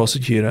Crown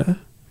prosecutor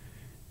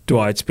do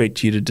I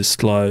expect you to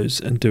disclose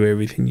and do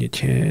everything you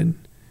can?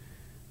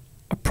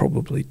 I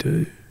probably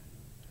do.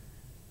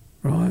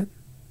 Right?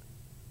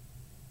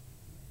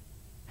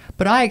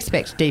 But I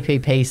expect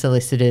DPP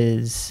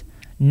solicitors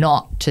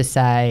not to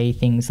say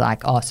things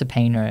like, oh,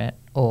 subpoena it,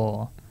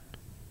 or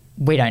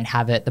we don't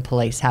have it, the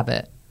police have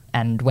it,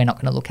 and we're not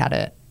going to look at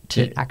it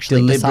to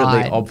actually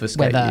deliberately decide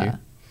obfuscate whether you.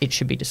 it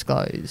should be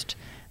disclosed.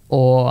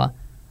 Or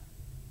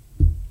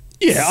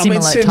send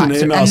an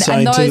types email and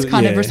saying those to,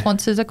 kind of yeah.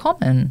 responses are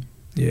common.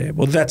 Yeah,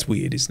 well, that's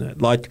weird, isn't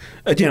it? Like,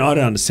 again, I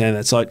don't understand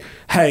that. It's like,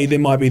 hey, there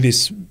might be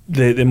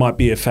there might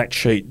be a fact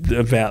sheet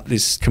about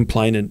this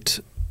complainant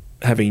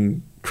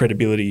having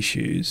credibility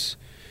issues.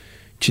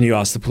 Can you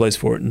ask the police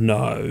for it?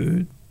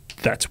 No,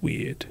 that's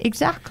weird.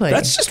 Exactly.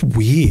 That's just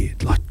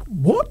weird. Like,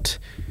 what?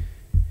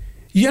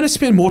 You're going to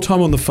spend more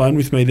time on the phone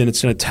with me than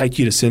it's going to take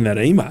you to send that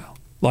email.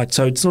 Like,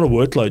 so it's not a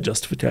workload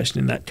justification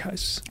in that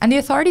case. And the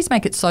authorities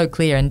make it so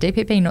clear, and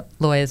DPP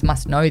lawyers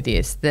must know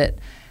this, that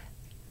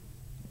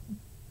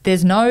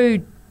there's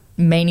no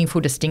meaningful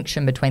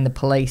distinction between the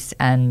police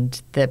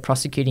and the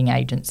prosecuting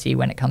agency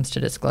when it comes to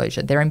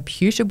disclosure. They're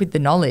imputed with the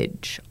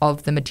knowledge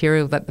of the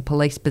material that the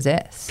police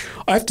possess.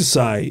 I have to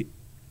say,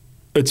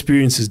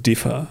 experiences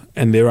differ,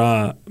 and there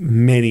are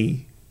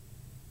many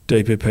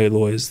DPP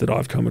lawyers that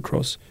I've come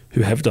across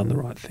who have done the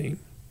right thing.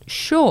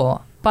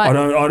 Sure, but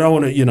I don't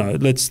want to,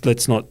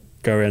 let's not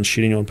go around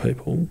shitting on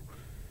people.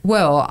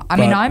 Well, I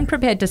mean, I'm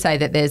prepared to say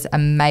that there's a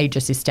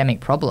major systemic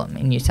problem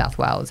in New South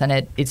Wales,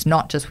 and it's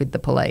not just with the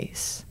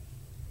police.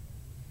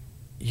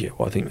 Yeah,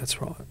 well, I think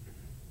that's right.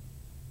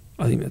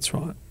 I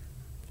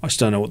just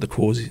don't know what the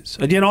cause is.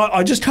 Again,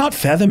 I just can't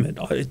fathom it.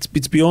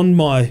 It's beyond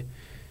my...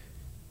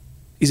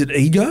 Is it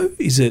ego?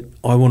 Is it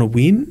I want to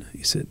win?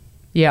 Is it...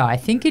 Yeah, I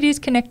think it is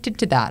connected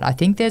to that. I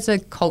think there's a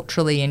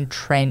culturally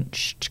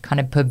entrenched kind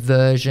of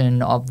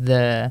perversion of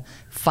the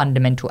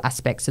fundamental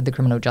aspects of the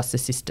criminal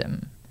justice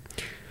system.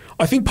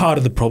 I think part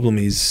of the problem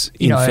is,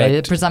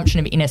 the presumption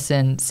of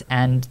innocence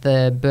and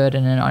the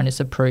burden and onus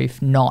of proof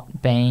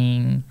not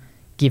being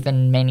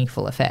given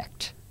meaningful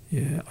effect.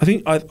 Yeah, I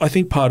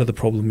think part of the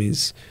problem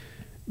is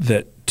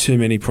that too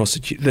many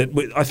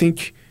I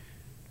think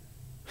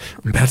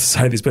I'm about to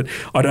say this, but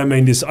I don't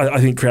mean this. I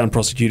think Crown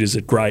prosecutors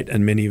are great,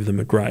 and many of them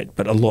are great,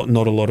 but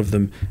not a lot of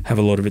them have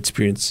a lot of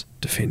experience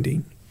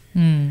defending.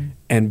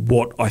 And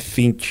what I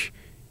think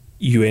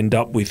you end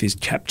up with is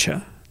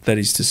capture. That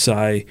is to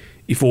say,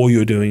 if all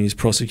you're doing is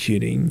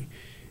prosecuting,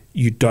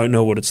 you don't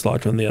know what it's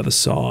like on the other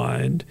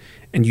side,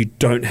 and you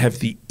don't have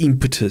the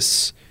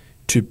impetus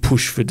to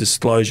push for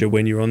disclosure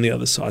when you're on the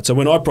other side. So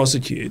when I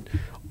prosecute,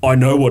 I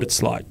know what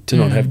it's like to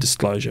not have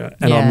disclosure.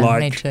 And I'm like,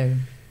 me too.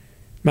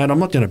 Man, I'm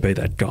not going to be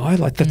that guy.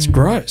 Like, that's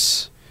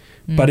gross.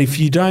 But if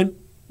you're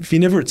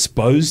never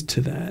exposed to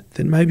that,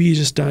 then maybe you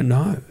just don't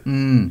know.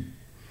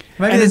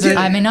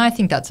 I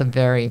think that's a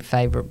very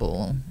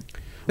favourable...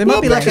 There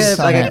might be like a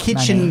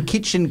money.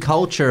 kitchen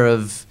culture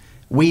of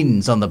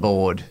wins on the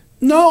board.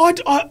 No,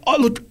 I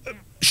look,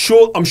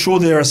 I'm sure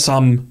there are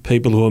some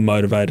people who are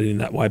motivated in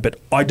that way, but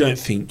I don't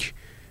think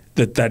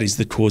that is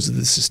the cause of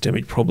the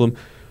systemic problem.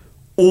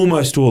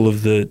 Almost all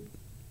of the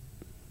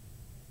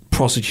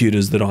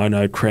prosecutors that I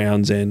know,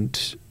 Crowns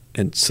and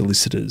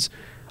solicitors,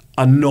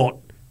 are not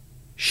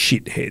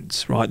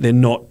shitheads, right? They're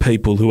not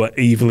people who are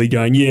evilly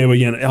going, yeah, we're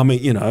going to, I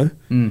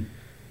mean,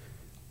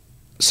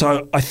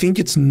 So I think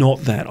it's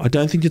not that. I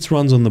don't think it's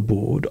runs on the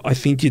board. I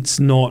think it's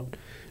not,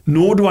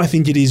 nor do I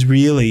think it is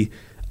really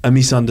a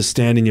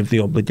misunderstanding of the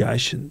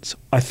obligations.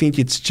 I think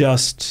it's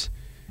just,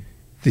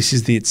 this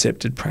is the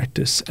accepted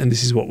practice and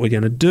this is what we're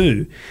going to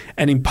do.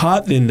 And in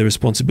part then the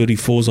responsibility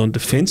falls on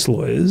defence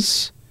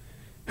lawyers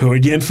who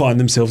again find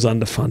themselves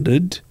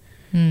underfunded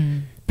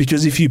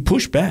because if you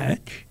push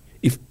back,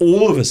 if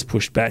all of us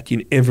push back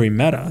in every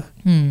matter,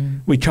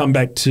 we come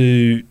back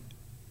to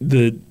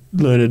the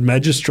learned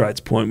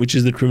magistrate's point, which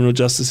is the criminal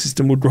justice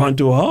system would grind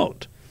to a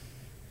halt.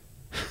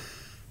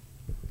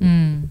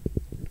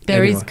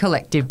 There is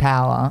collective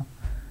power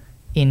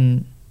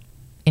in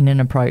an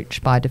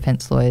approach by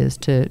defence lawyers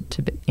to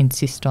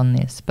insist on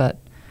this, but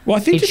I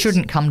think it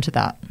shouldn't come to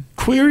that.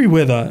 Query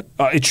whether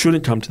it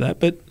shouldn't come to that,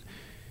 but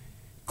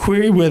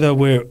query whether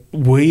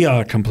we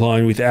are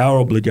complying with our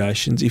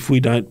obligations if we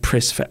don't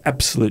press for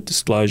absolute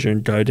disclosure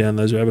and go down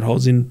those rabbit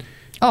holes in.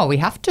 Oh, we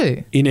have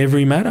to. In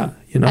every matter,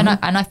 And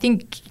I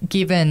think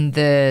given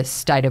the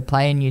state of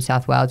play in New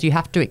South Wales, you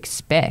have to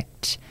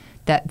expect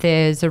that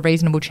there's a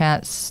reasonable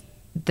chance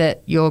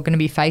that you're going to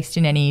be faced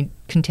in any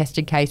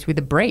contested case with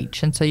a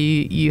breach. And so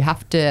you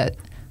have to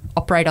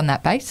operate on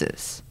that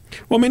basis.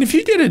 Well, I mean, if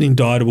you get an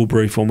indictable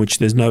brief on which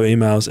there's no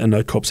emails and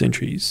no cops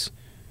entries,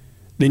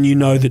 then you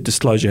know that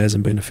disclosure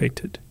hasn't been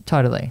affected.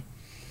 Totally.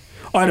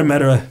 I had a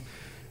matter...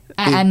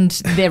 And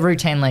they're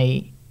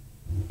routinely...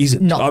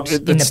 Isn't. Not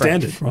that's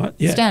standard, right?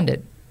 Yeah.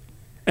 Standard.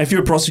 And if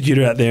you're a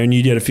prosecutor out there and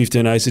you get a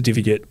 15A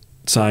certificate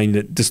saying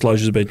that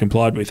disclosures have been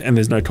complied with and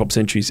there's no cops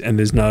entries and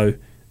there's no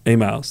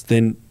emails,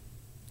 then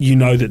you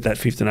know that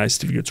 15A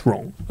certificate's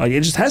wrong. Like,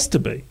 it just has to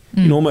be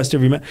in almost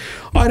every matter.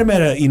 I had a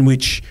matter in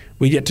which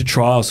we get to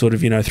trial sort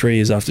of, 3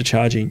 years after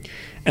charging,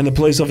 and the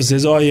police officer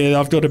says,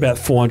 I've got about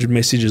 400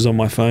 messages on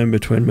my phone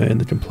between me and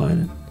the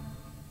complainant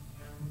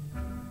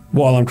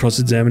while I'm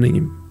cross-examining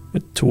him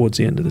towards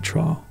the end of the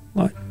trial.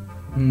 Like,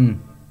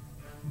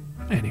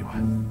 anyway.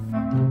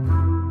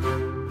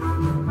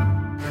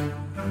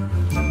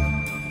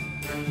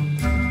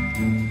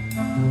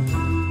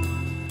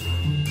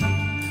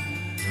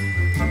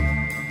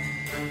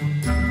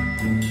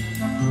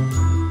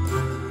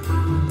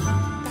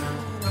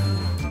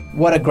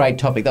 What a great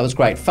topic. That was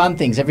great. Fun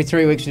things. Every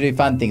 3 weeks we do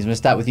fun things. I'm going to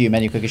start with you,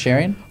 Emmanuel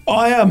Kukasharian.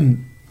 I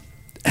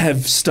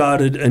have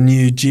started a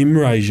new gym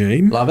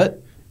regime. Love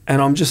it. And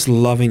I'm just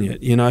loving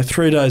it.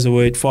 3 days a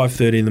week,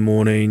 5:30 in the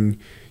morning,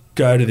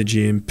 go to the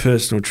gym,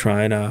 personal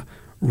trainer,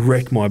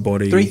 wreck my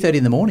body. 3:30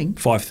 in the morning?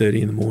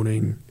 5:30 in the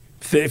morning.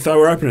 If they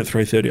were open at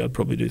 3:30, I'd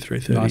probably do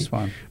 3:30. Nice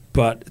one.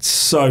 But it's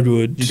so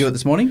good. Did you do it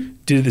this morning?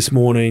 Did it this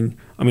morning.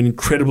 I'm in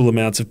incredible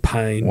amounts of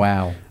pain.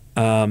 Wow.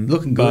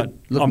 Looking good.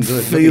 I'm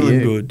feeling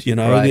good.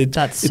 Right.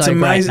 That's it's so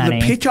amazing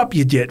great, the pickup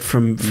you get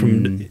from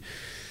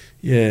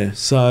yeah.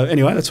 So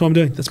anyway, that's what I'm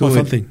doing. That's my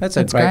fun thing. That's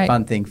a great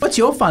fun thing. What's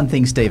your fun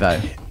thing,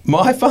 Steve-O?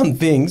 My fun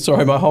thing,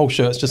 sorry, my whole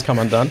shirt's just come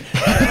undone.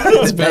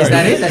 Is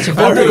that it? That's your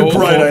fun Very thing?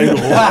 awful.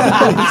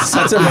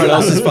 That's everyone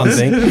else's fun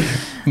thing.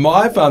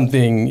 My fun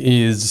thing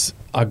is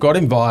I got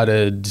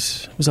invited,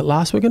 was it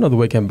last weekend or the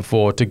weekend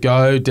before, to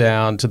go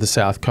down to the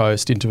south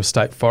coast into a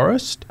state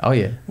forest. Oh,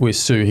 yeah. With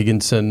Sue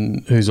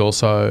Higginson, who's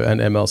also an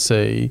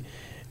MLC,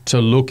 to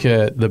look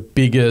at the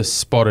biggest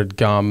spotted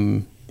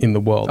gum in the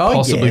world,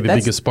 possibly the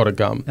biggest spotted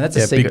gum. And that's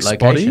a secret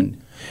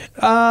location.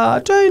 I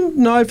don't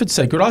know if it's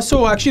secret. I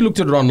actually looked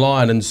at it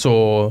online and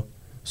saw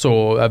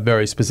a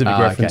very specific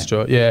reference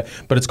to it. Yeah,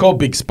 but it's called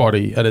Big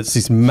Spotty, and it's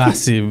this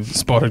massive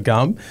spotted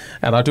gum.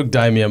 And I took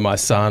Damien, my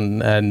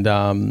son, and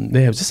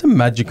it was just a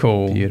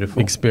magical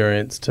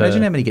experience.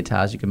 Imagine how many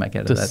guitars you can make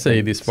out of that. To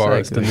see this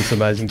forest and this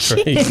amazing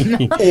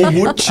tree. Or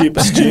wood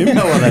chips, Jim.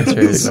 Well, that's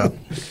true as well.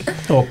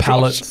 Or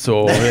pallets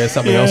or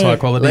something else high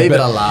quality. Leave it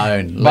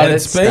alone. But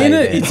it's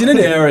in an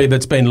area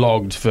that's been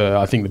logged for,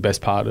 I think, the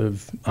best part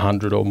of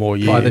 100 or more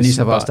years. By the New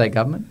South Wales State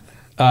Government?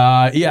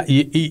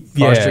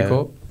 Forestry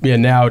Corp. Yeah,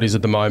 now it is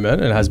at the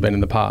moment, and it has been in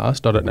the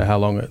past. I don't know how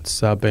long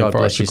it's been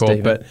Forestry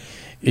Corp, but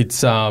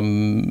it's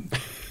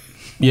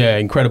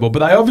incredible. But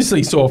they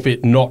obviously saw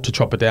fit not to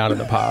chop it down in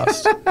the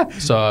past.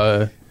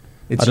 So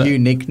its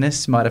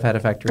uniqueness might have had a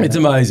factor in it. It's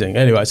amazing.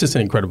 Anyway, it's just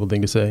an incredible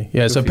thing to see.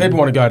 Yeah, so if people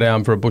want to go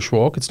down for a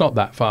bushwalk, it's not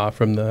that far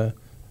from the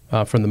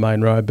main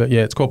road, but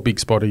yeah, it's called Big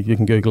Spotty. You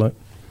can Google it.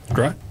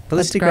 Great.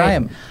 Felicity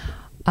Graham.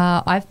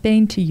 I've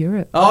been to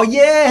Europe. Oh,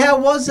 yeah. How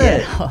was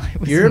it? Yeah, it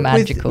was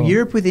magical.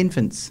 Europe with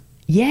infants.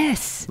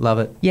 Yes. Love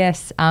it.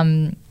 Yes.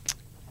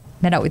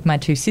 Met up with my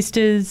two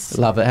sisters.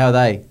 Love it. How are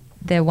they?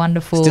 They're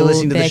wonderful. Still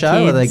listening to the show,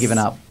 kids. or are they giving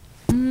up?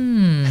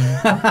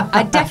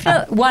 I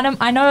definitely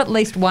I know at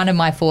least one of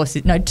my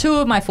two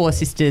of my four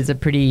sisters are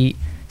pretty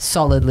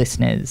solid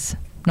listeners.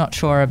 Not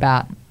sure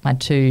about my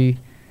two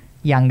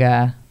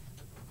younger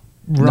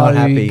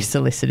rogue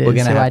solicitors We're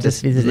gonna who have I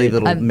just visited. Leave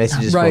little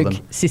messages for them.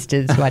 Rogue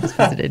sisters who I just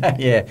visited.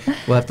 Yeah,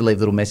 we'll have to leave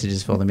little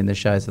messages for them in the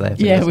show so they have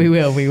to listen.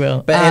 We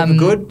will. But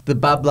good? The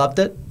bub loved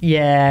it?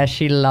 Yeah,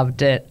 she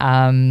loved it.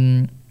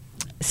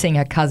 Seeing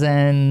her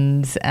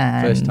cousins.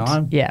 And first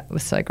time? Yeah, it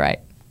was so great.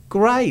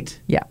 Great.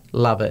 Yeah.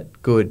 Love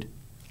it. Good.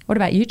 What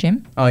about you,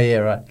 Jim? Oh, yeah,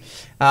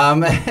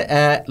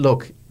 right.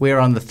 Look, we're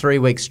on the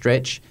 3-week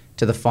stretch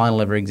to the final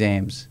ever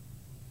exams.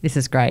 This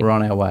is great. We're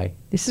on our way.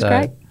 This is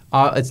great.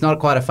 It's not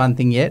quite a fun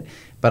thing yet,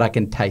 but I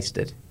can taste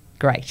it.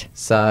 Great.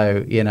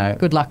 So,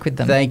 good luck with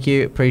them. Thank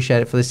you.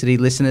 Appreciate it, Felicity.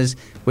 Listeners,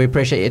 we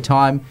appreciate your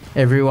time.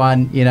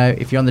 Everyone,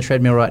 if you're on the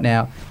treadmill right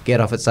now,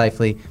 get off it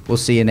safely. We'll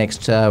see you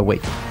next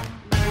week.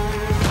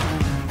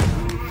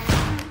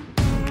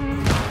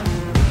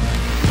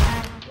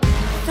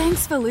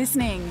 Thanks for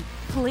listening.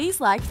 Please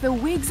like The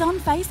Wigs on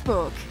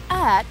Facebook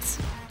at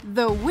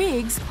The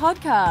Wigs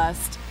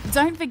Podcast.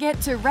 Don't forget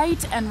to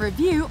rate and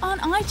review on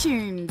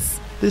iTunes.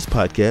 This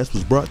podcast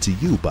was brought to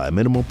you by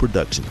Minimal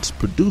Productions,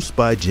 produced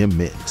by Jim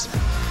Mintz.